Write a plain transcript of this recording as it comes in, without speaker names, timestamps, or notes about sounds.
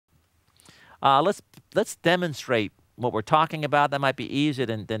Let's demonstrate what we're talking about. That might be easier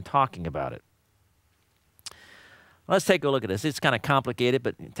than talking about it. Let's take a look at this. It's kind of complicated,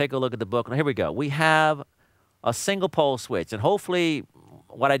 but take a look at the book. Here we go. We have a single pole switch, and hopefully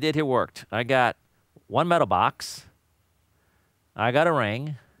what I did here worked. I got one metal box. I got a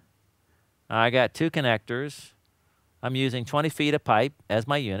ring. I got 2 connectors. I'm using 20 feet of pipe as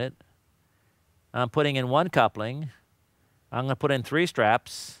my unit. I'm putting in 1 coupling. I'm going to put in 3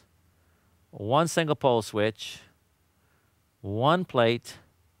 straps, 1 single pole switch, 1 plate,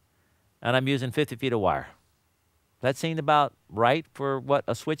 and I'm using 50 feet of wire. That seemed about right for what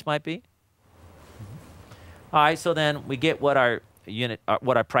a switch might be? All right, so then we get what our unit,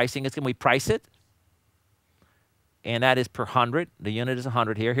 what our pricing is. Can we price it? And that is per 100. The unit is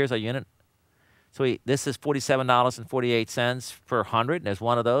 100 here. Here's our unit. So this is $47.48 per 100. There's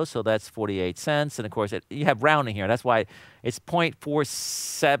one of those, so that's 48 cents. And of course, you have rounding here. That's why it's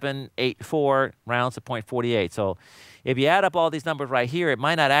 0.4784 rounds to 0.48. So if you add up all these numbers right here, it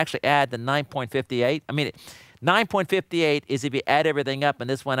might not actually add the 9.58. I mean, 9.58 is if you add everything up, and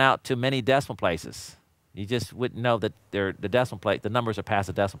this went out to many decimal places. You just wouldn't know that the decimal place, the numbers are past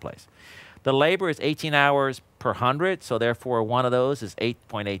the decimal place. The labor is 18 hours per 100, so therefore one of those is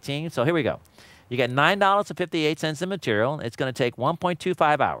 8.18. So here we go. You get $9.58 in material. It's going to take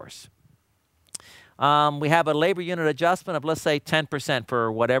 1.25 hours. We have a labor unit adjustment of, let's say, 10%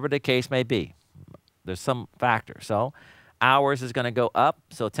 for whatever the case may be. There's some factor. So hours is going to go up,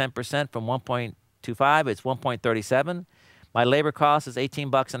 so 10% from 1.25, it's 1.37. My labor cost is 18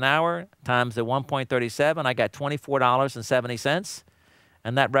 bucks an hour times the 1.37. I got $24.70,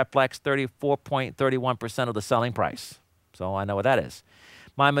 and that reflects 34.31% of the selling price. So I know what that is.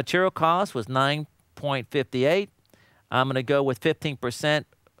 My material cost was 9.58. I'm going to go with 15%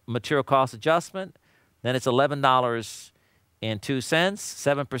 material cost adjustment. Then it's $11.02.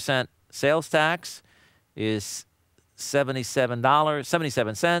 7% sales tax is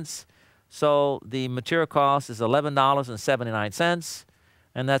 $77. So the material cost is $11.79,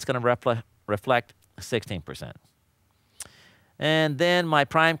 and that's going to reflect 16%. And then my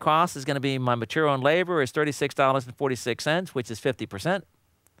prime cost is going to be my material and labor is $36.46, which is 50%.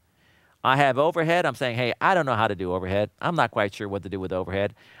 I have overhead. I'm saying, hey, I don't know how to do overhead. I'm not quite sure what to do with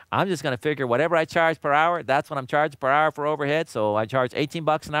overhead. I'm just going to figure whatever I charge per hour, that's what I'm charging per hour for overhead. So I charge 18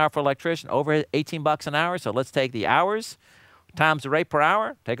 bucks an hour for electrician, overhead 18 bucks an hour. So let's take the hours times the rate per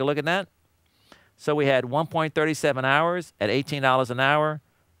hour. Take a look at that. So we had 1.37 hours at $18 an hour,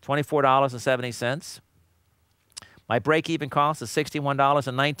 $24.70. My break-even cost is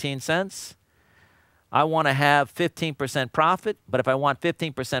 $61.19. I want to have 15% profit, but if I want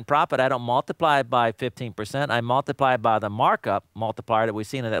 15% profit, I don't multiply it by 15%. I multiply it by the markup multiplier that we've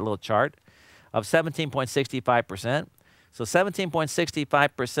seen in that little chart of 17.65%. So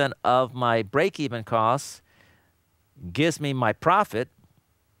 17.65% of my break-even costs gives me my profit,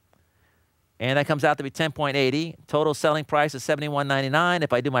 and that comes out to be 10.80. Total selling price is $71.99.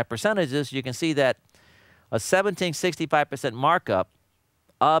 If I do my percentages, you can see that a 17.65% markup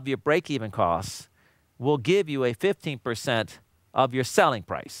of your break-even costs will give you a 15% of your selling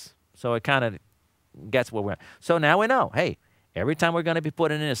price. So it kind of gets where we're at. So now we know, hey, every time we're going to be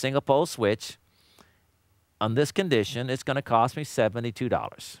putting in a single pole switch on this condition, it's going to cost me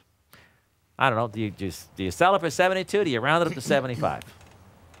 $72. I don't know, do you sell it for 72? Do you round it up to 75?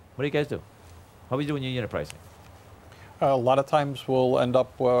 What do you guys do? What do you do in your unit pricing? A lot of times we'll end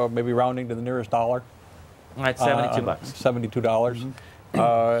up maybe rounding to the nearest dollar. All right, 72 bucks. $72.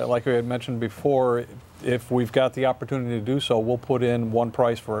 Like we had mentioned before, if we've got the opportunity to do so, we'll put in one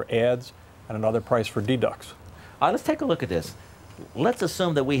price for adds and another price for deducts. Let's take a look at this. Let's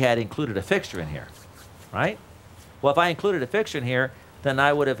assume that we had included a fixture in here, right? Well, if I included a fixture in here, then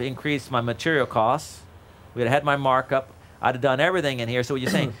I would have increased my material costs. We'd have had my markup. I'd have done everything in here. So what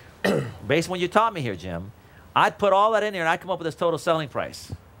you're saying, based on what you taught me here, Jim, I'd put all that in here and I'd come up with this total selling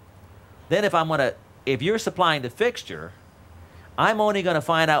price. Then if you're supplying the fixture, I'm only going to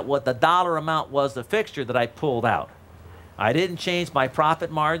find out what the dollar amount was the fixture that I pulled out. I didn't change my profit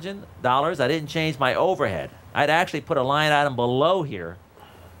margin, dollars. I didn't change my overhead. I'd actually put a line item below here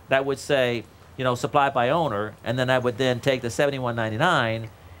that would say, you know, supplied by owner, and then I would then take the $71.99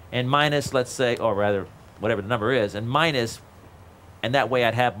 and minus, let's say, or rather, whatever the number is, and minus, and that way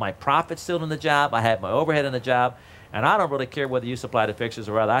I'd have my profit still in the job, I have my overhead in the job, and I don't really care whether you supply the fixtures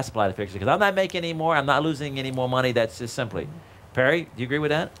or whether I supply the fixtures, because I'm not making any more, I'm not losing any more money. That's just simply. Perry, do you agree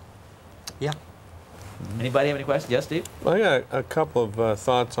with that? Yeah. Anybody have any questions? Yes, Steve? Well, I got a couple of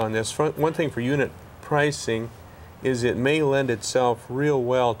thoughts on this. One thing for unit pricing is it may lend itself real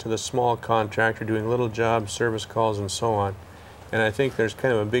well to the small contractor doing little jobs, service calls, and so on. And I think there's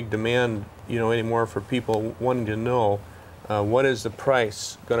kind of a big demand anymore for people wanting to know what is the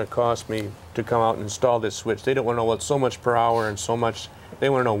price going to cost me to come out and install this switch. They don't want to know what's so much per hour and so much. They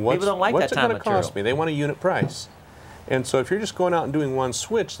want to know what's, People don't like what's that it time going to cost me. They want a unit price. And so if you're just going out and doing one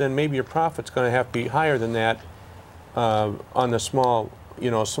switch, then maybe your profit's going to have to be higher than that on the small,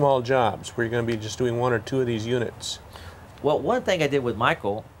 small jobs where you're going to be just doing one or two of these units. Well, one thing I did with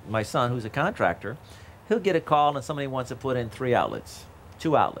Michael, my son, who's a contractor, he'll get a call and somebody wants to put in 3 outlets,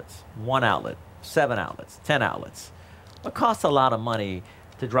 2 outlets, 1 outlet, 7 outlets, 10 outlets. It costs a lot of money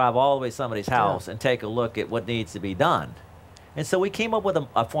to drive all the way to somebody's house and take a look at what needs to be done. And so we came up with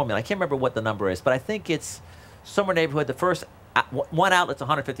a formula. I can't remember what the number is, but I think it's somewhere in the neighborhood. The first 1 outlet's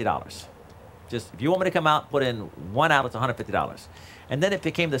 $150. Just if you want me to come out, put in 1 outlet's $150. And then it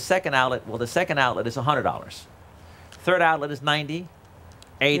became the second outlet. Well, the second outlet is $100. Third outlet is $90,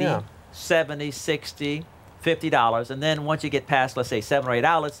 $80, $70, $60, $50. And then once you get past, let's say, 7 or 8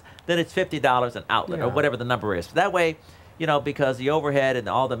 outlets, then it's $50 an outlet or whatever the number is. That way, because the overhead and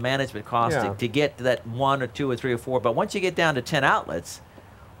all the management costs to get to that 1 or 2 or 3 or 4. But once you get down to 10 outlets,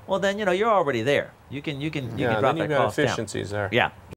 well, then, you're already there. You can drop then that you've got cost down. efficiencies there. Yeah.